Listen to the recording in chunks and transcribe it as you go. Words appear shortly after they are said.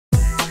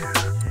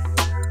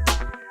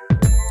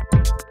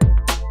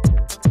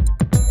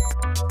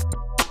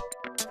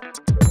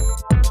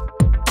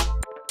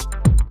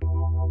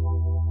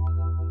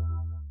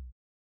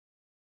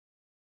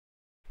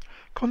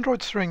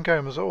Chondroid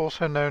syringomas are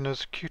also known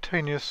as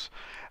cutaneous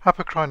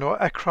apocrine or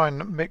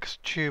ecrine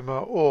mixed tumour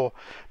or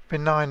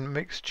benign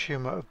mixed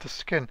tumour of the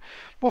skin.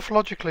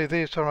 Morphologically,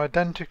 these are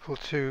identical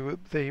to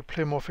the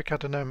pleomorphic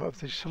adenoma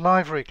of the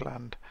salivary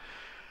gland.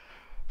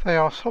 They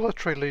are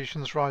solitary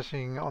lesions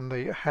rising on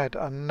the head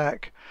and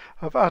neck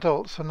of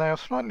adults, and they are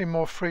slightly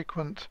more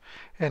frequent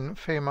in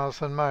females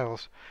than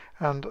males,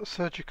 and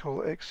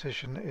surgical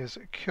excision is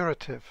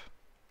curative.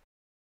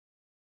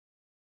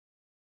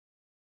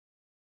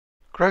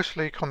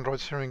 Grossly, chondroid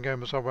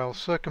syringomas are well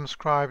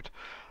circumscribed,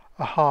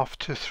 1/2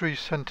 to 3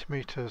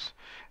 centimeters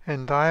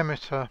in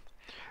diameter,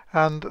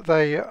 and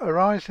they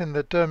arise in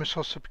the dermis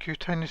or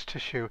subcutaneous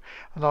tissue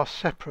and are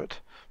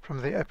separate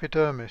from the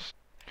epidermis.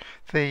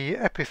 The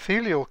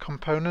epithelial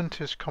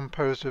component is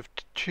composed of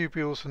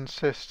tubules and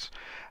cysts,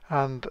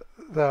 and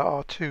there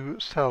are 2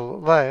 cell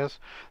layers.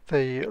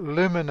 The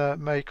lumina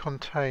may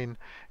contain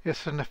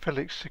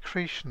eosinophilic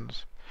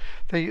secretions.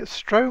 The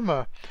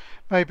stroma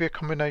may be a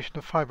combination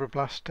of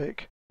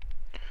fibroblastic,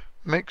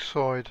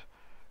 myxoid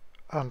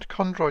and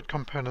chondroid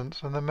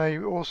components, and there may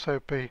also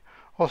be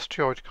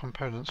osteoid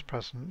components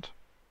present.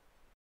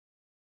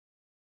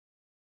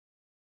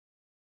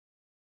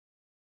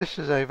 This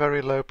is a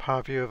very low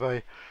power view of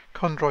a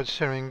chondroid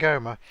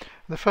syringoma.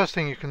 The first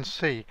thing you can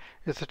see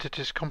is that it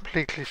is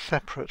completely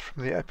separate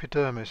from the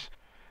epidermis,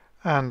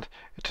 and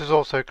it is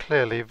also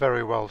clearly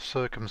very well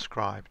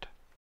circumscribed.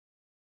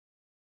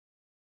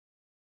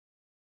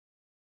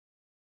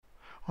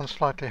 On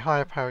slightly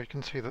higher power you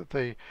can see that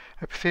the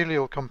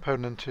epithelial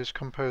component is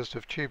composed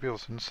of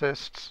tubules and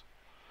cysts.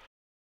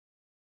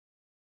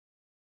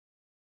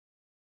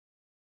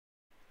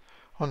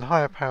 On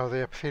higher power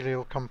the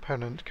epithelial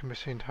component can be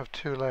seen to have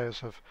 2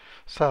 layers of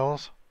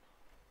cells,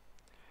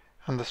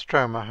 and the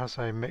stroma has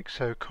a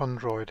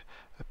myxochondroid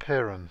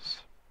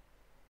appearance.